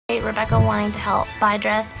appreciate Rebecca wanting to help buy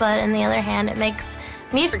dress, but on the other hand, it makes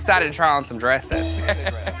me excited to try on some dresses.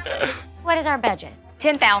 What is our budget?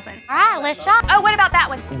 10,000. All right, let's shop. Oh, what about that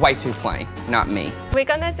one? Way too plain, not me. We're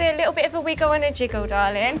gonna do a little bit of a wiggle and a jiggle,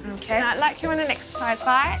 darling. Okay. Like you're on an exercise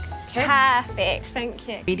bike. Okay. Perfect, thank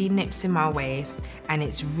you. Really nips in my waist, and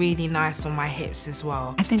it's really nice on my hips as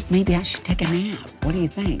well. I think maybe I should take a nap. What do you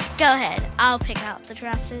think? Go ahead, I'll pick out the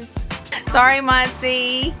dresses. Sorry,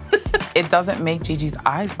 Monty. It doesn't make Gigi's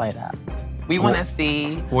eyes light up. We want to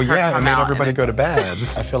see. Well, her yeah, it come made out everybody in go to bed.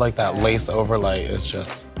 I feel like that lace overlay is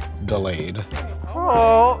just delayed.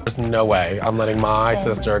 Oh. There's no way I'm letting my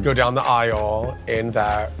sister go down the aisle in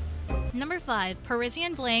that. Number 5,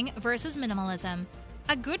 Parisian bling versus minimalism.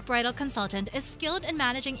 A good bridal consultant is skilled in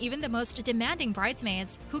managing even the most demanding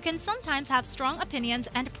bridesmaids, who can sometimes have strong opinions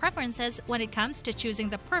and preferences when it comes to choosing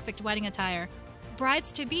the perfect wedding attire.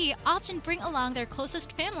 Brides-to-be often bring along their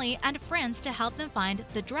closest family and friends to help them find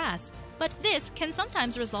the dress. But this can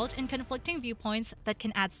sometimes result in conflicting viewpoints that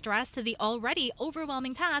can add stress to the already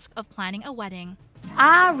overwhelming task of planning a wedding.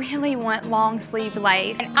 I really want long sleeve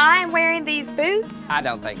lace. And I'm wearing these boots. I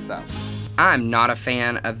don't think so. I'm not a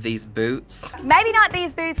fan of these boots. Maybe not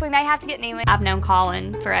these boots, we may have to get new ones. I've known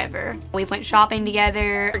Colin forever. We went shopping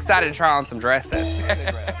together. Excited to try on some dresses.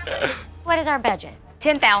 What is our budget?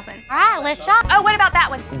 10,000. All right, let's shop. Oh, what about that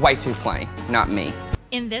one? Way too plain, not me.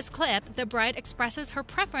 In this clip, the bride expresses her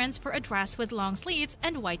preference for a dress with long sleeves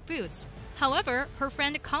and white boots. However, her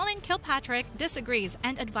friend Colin Kilpatrick disagrees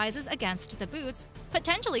and advises against the boots,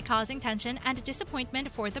 potentially causing tension and disappointment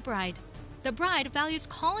for the bride. The bride values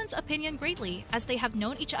Colin's opinion greatly, as they have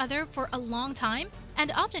known each other for a long time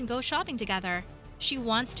and often go shopping together. She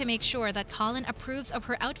wants to make sure that Colin approves of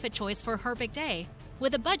her outfit choice for her big day.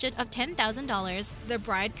 With a budget of $10,000, the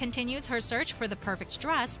bride continues her search for the perfect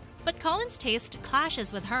dress, but Colin's taste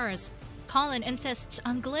clashes with hers. Colin insists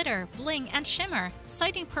on glitter, bling, and shimmer,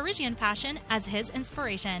 citing Parisian fashion as his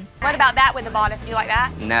inspiration. What about that with the bodice? Do you like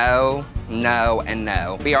that? No, no, and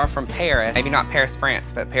no. We are from Paris, maybe not Paris,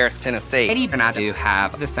 France, but Paris, Tennessee. Eddie and I do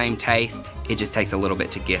have the same taste. It just takes a little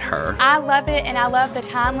bit to get her. I love it, and I love the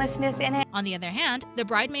timelessness in it. On the other hand, the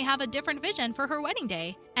bride may have a different vision for her wedding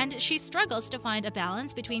day, and she struggles to find a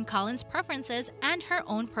balance between Colin's preferences and her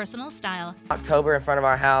own personal style. October in front of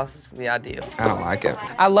our house would be ideal. I don't like it.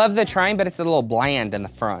 I love the train, but it's a little bland in the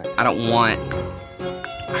front. I don't want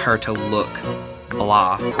her to look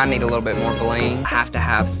blah. I need a little bit more bling. I have to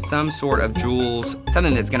have some sort of jewels,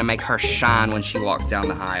 something that's gonna make her shine when she walks down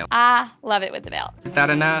the aisle. I love it with the belt. Is that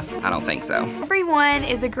enough? I don't think so. Everyone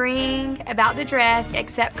is agreeing about the dress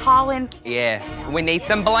except Colin. Yes, we need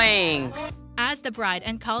some bling. As the bride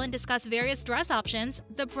and Colin discuss various dress options,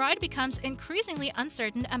 the bride becomes increasingly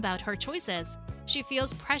uncertain about her choices. She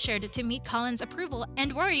feels pressured to meet Colin's approval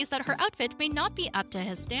and worries that her outfit may not be up to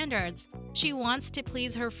his standards. She wants to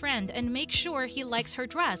please her friend and make sure he likes her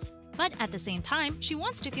dress, but at the same time, she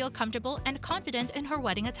wants to feel comfortable and confident in her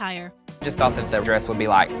wedding attire. Just thought that the dress would be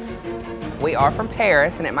like, we are from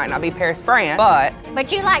Paris, and it might not be Paris, France, but...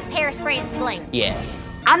 But you like Paris, France bling.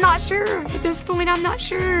 Yes. I'm not sure. At this point, I'm not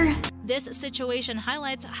sure. This situation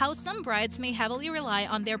highlights how some brides may heavily rely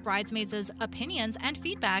on their bridesmaids' opinions and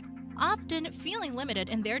feedback, often feeling limited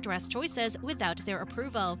in their dress choices without their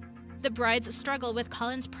approval. The bride's struggle with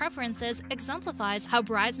Colin's preferences exemplifies how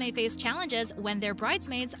brides may face challenges when their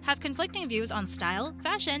bridesmaids have conflicting views on style,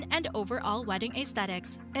 fashion, and overall wedding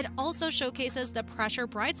aesthetics. It also showcases the pressure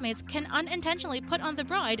bridesmaids can unintentionally put on the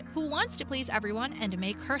bride, who wants to please everyone and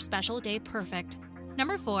make her special day perfect.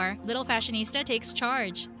 Number 4, Little Fashionista takes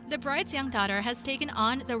charge. The bride's young daughter has taken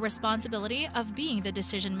on the responsibility of being the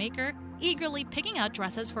decision maker, eagerly picking out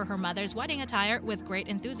dresses for her mother's wedding attire with great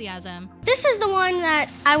enthusiasm. This is the one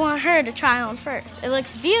that I want her to try on first. It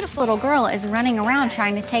looks beautiful. Little girl is running around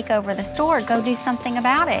trying to take over the store. Go do something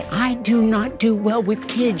about it. I do not do well with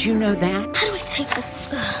kids, you know that. How do we take this?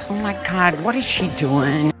 Oh my God, what is she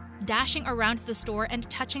doing? Dashing around the store and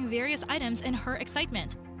touching various items in her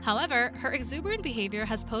excitement. However, her exuberant behavior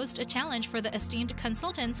has posed a challenge for the esteemed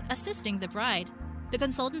consultants assisting the bride. The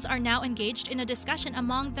consultants are now engaged in a discussion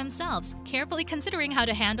among themselves, carefully considering how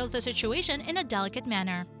to handle the situation in a delicate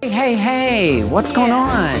manner. Hey, what's going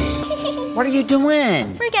on? What are you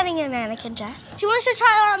doing? We're getting a mannequin dress. She wants to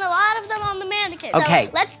try on a lot of them on the mannequin. Okay.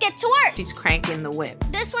 So let's get to work. She's cranking the whip.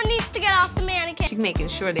 This one needs to get off the mannequin. She's making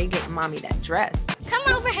sure they get mommy that dress.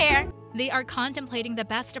 Come over here. They are contemplating the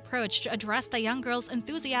best approach to address the young girl's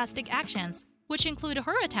enthusiastic actions, which include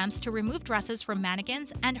her attempts to remove dresses from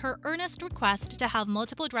mannequins and her earnest request to have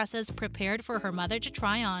multiple dresses prepared for her mother to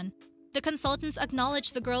try on. The consultants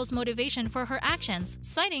acknowledged the girl's motivation for her actions,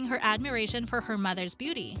 citing her admiration for her mother's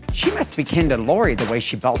beauty. She must be kin to Lori the way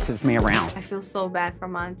she bosses me around. I feel so bad for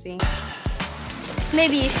Monty.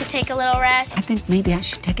 Maybe you should take a little rest. I think maybe I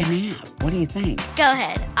should take a nap. What do you think? Go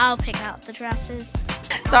ahead. I'll pick out the dresses.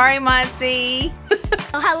 Sorry, Monty.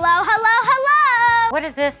 Oh, hello, hello, hello. What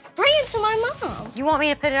is this? Bring it to my mom. You want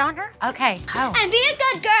me to put it on her? Okay. Oh. And be a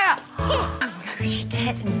good girl. No, she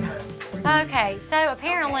didn't. Okay, so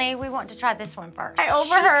apparently we want to try this one first. I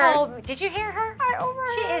overheard. She told me, did you hear her? I overheard.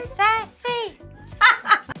 She is sassy.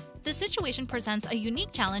 The situation presents a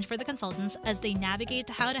unique challenge for the consultants as they navigate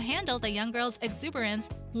how to handle the young girl's exuberance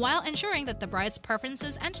while ensuring that the bride's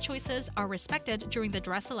preferences and choices are respected during the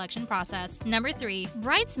dress selection process. Number 3.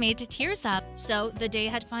 Bridesmaid tears up. So, the day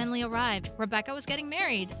had finally arrived. Rebecca was getting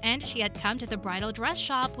married, and she had come to the bridal dress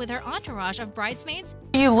shop with her entourage of bridesmaids.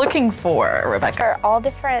 What are you looking for, Rebecca? They're all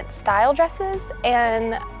different style dresses,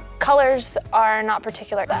 and colors are not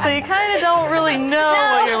particular. So you kind of don't really know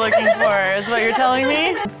what you're looking for, is what you're telling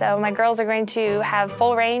me? So my girls are going to have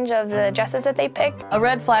full range of the dresses that they pick. A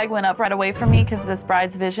red flag went up right away for me because this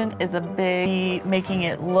bride's vision is a big, making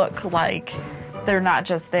it look like they're not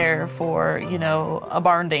just there for, you know, a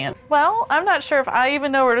barn dance. Well, I'm not sure if I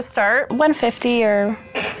even know where to start. $150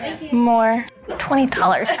 or more. $20.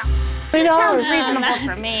 $20. Sounds reasonable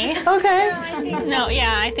for me. Okay. No,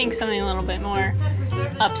 yeah, I think something a little bit more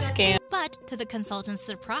upscale. But to the consultant's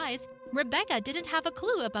surprise, Rebecca didn't have a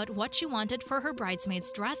clue about what she wanted for her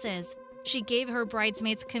bridesmaids' dresses. She gave her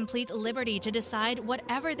bridesmaids complete liberty to decide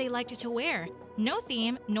whatever they liked to wear. No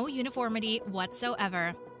theme, no uniformity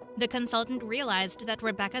whatsoever. The consultant realized that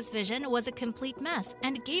Rebecca's vision was a complete mess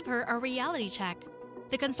and gave her a reality check.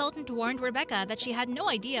 The consultant warned Rebecca that she had no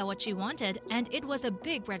idea what she wanted, and it was a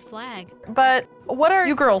big red flag. But what are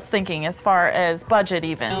you girls thinking as far as budget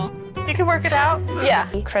even? You can work it out?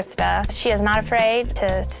 Yeah. Krista, she is not afraid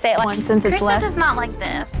to say it like one since it's less. Krista does not like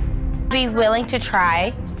this. Be willing to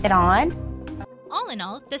try it on. All in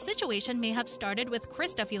all, the situation may have started with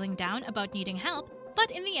Krista feeling down about needing help,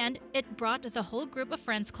 but in the end, it brought the whole group of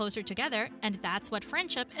friends closer together, and that's what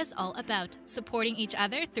friendship is all about, supporting each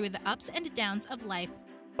other through the ups and downs of life.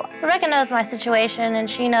 Rebecca knows my situation, and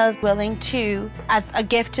she knows. Willing to, as a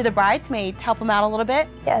gift to the bridesmaids, help them out a little bit?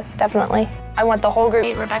 Yes, definitely. I want the whole group.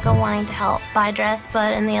 Rebecca wanting to help buy dress,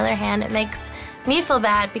 but on the other hand, it makes me feel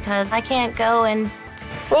bad because I can't go and...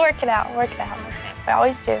 We'll work it out, work it out. I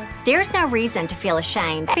always do. There's no reason to feel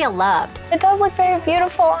ashamed. I feel loved. It does look very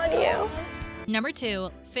beautiful on you. Number 2.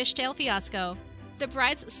 Fishtail fiasco. The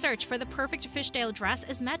bride's search for the perfect fishtail dress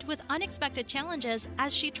is met with unexpected challenges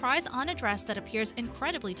as she tries on a dress that appears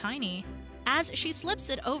incredibly tiny. As she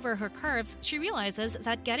slips it over her curves, she realizes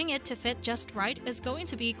that getting it to fit just right is going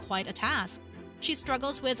to be quite a task. She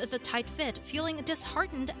struggles with the tight fit, feeling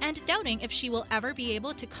disheartened and doubting if she will ever be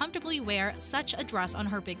able to comfortably wear such a dress on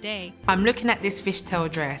her big day. I'm looking at this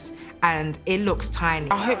fishtail dress and it looks tiny.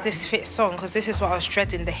 I hope this fits on because this is what I was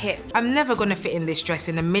dreading, the hip. I'm never going to fit in this dress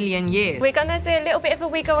in a million years. We're going to do a little bit of a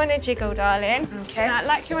wiggle and a jiggle, darling. Okay.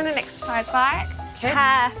 Like you're on an exercise bike. Okay.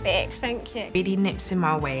 Perfect, thank you. Really nips in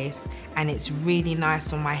my waist and it's really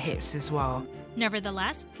nice on my hips as well.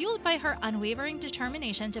 Nevertheless, fueled by her unwavering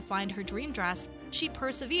determination to find her dream dress, she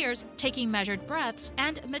perseveres, taking measured breaths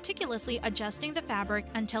and meticulously adjusting the fabric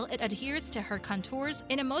until it adheres to her contours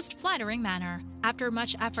in a most flattering manner. After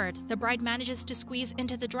much effort, the bride manages to squeeze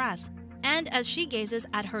into the dress, and as she gazes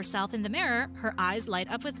at herself in the mirror, her eyes light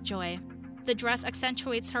up with joy. The dress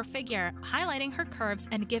accentuates her figure, highlighting her curves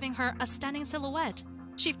and giving her a stunning silhouette.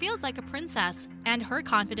 She feels like a princess, and her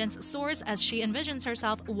confidence soars as she envisions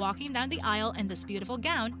herself walking down the aisle in this beautiful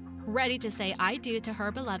gown, ready to say I do to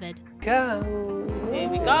her beloved. Go. Here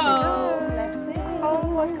we go. Let's see. Oh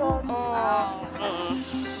my God.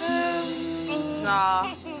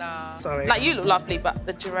 Nah. Sorry. Like, you look lovely, but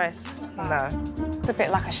the dress, no. It's a bit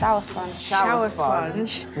like a shower sponge. Shower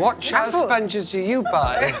sponge. What shower sponges do you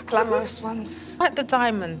buy? Glamorous ones. I like the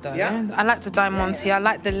diamond though. Yeah. I like the diamond here. I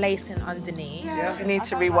like the lacing underneath. Yeah. You need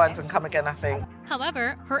to rewind and come again, I think.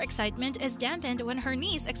 However, her excitement is dampened when her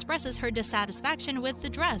niece expresses her dissatisfaction with the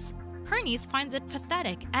dress. Her niece finds it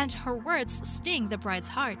pathetic, and her words sting the bride's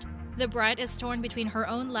heart. The bride is torn between her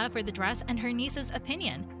own love for the dress and her niece's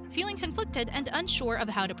opinion, feeling conflicted and unsure of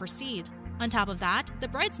how to proceed. On top of that, the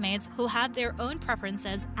bridesmaids, who have their own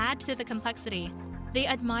preferences, add to the complexity. They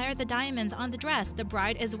admire the diamonds on the dress the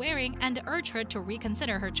bride is wearing and urge her to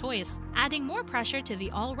reconsider her choice, adding more pressure to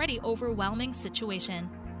the already overwhelming situation.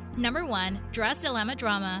 Number 1. Dress Dilemma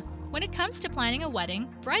Drama. When it comes to planning a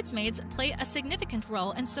wedding, bridesmaids play a significant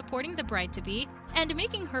role in supporting the bride-to-be and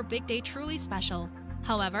making her big day truly special.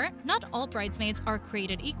 However, not all bridesmaids are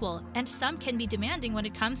created equal, and some can be demanding when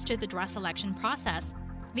it comes to the dress selection process.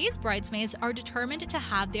 These bridesmaids are determined to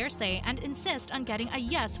have their say and insist on getting a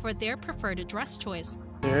yes for their preferred dress choice.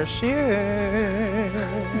 Here she is.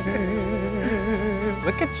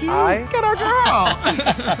 Look at you. Look at our girl.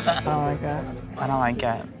 I don't like it. I don't like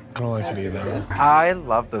it. I don't like it either. I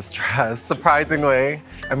love this dress, surprisingly.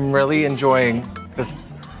 I'm really enjoying this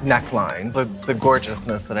neckline, the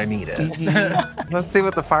gorgeousness that I needed. Let's see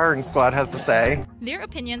what the firing squad has to say. Their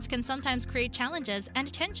opinions can sometimes create challenges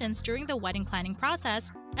and tensions during the wedding planning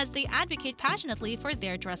process as they advocate passionately for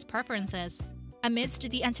their dress preferences. Amidst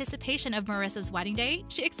the anticipation of Marissa's wedding day,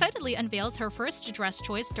 she excitedly unveils her first dress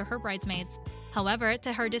choice to her bridesmaids. However,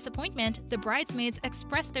 to her disappointment, the bridesmaids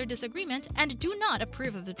express their disagreement and do not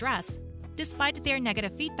approve of the dress. Despite their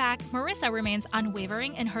negative feedback, Marissa remains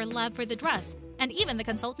unwavering in her love for the dress, and even the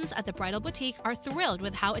consultants at the bridal boutique are thrilled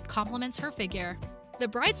with how it complements her figure. The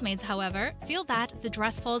bridesmaids, however, feel that the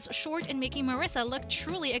dress falls short in making Marissa look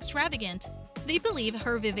truly extravagant. They believe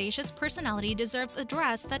her vivacious personality deserves a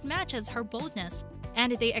dress that matches her boldness,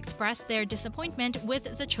 and they express their disappointment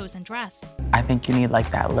with the chosen dress. I think you need like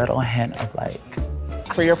that little hint of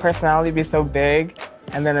like, for your personality to be so big,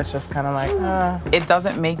 and then it's just kind of like, It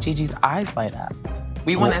doesn't make Gigi's eyes light up.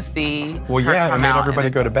 We want to see Well, her yeah, it come made out everybody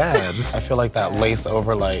and- go to bed. I feel like that lace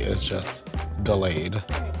overlay is just delayed.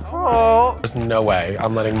 oh. There's no way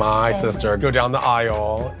I'm letting my sister go down the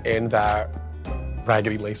aisle in that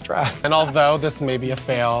raggedy lace dress. And although this may be a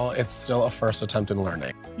fail, it's still a first attempt in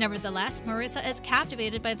learning. Nevertheless, Marissa is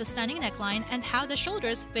captivated by the stunning neckline and how the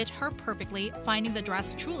shoulders fit her perfectly, finding the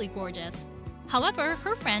dress truly gorgeous. However,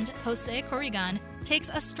 her friend, Jose Corrigan, takes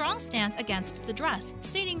a strong stance against the dress,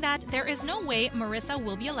 stating that there is no way Marissa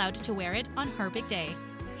will be allowed to wear it on her big day.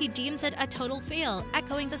 He deems it a total fail,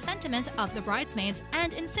 echoing the sentiment of the bridesmaids,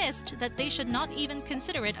 and insists that they should not even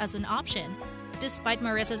consider it as an option. Despite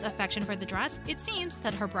Marissa's affection for the dress, it seems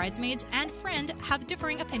that her bridesmaids and friend have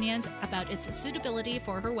differing opinions about its suitability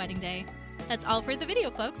for her wedding day. That's all for the video,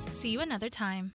 folks. See you another time.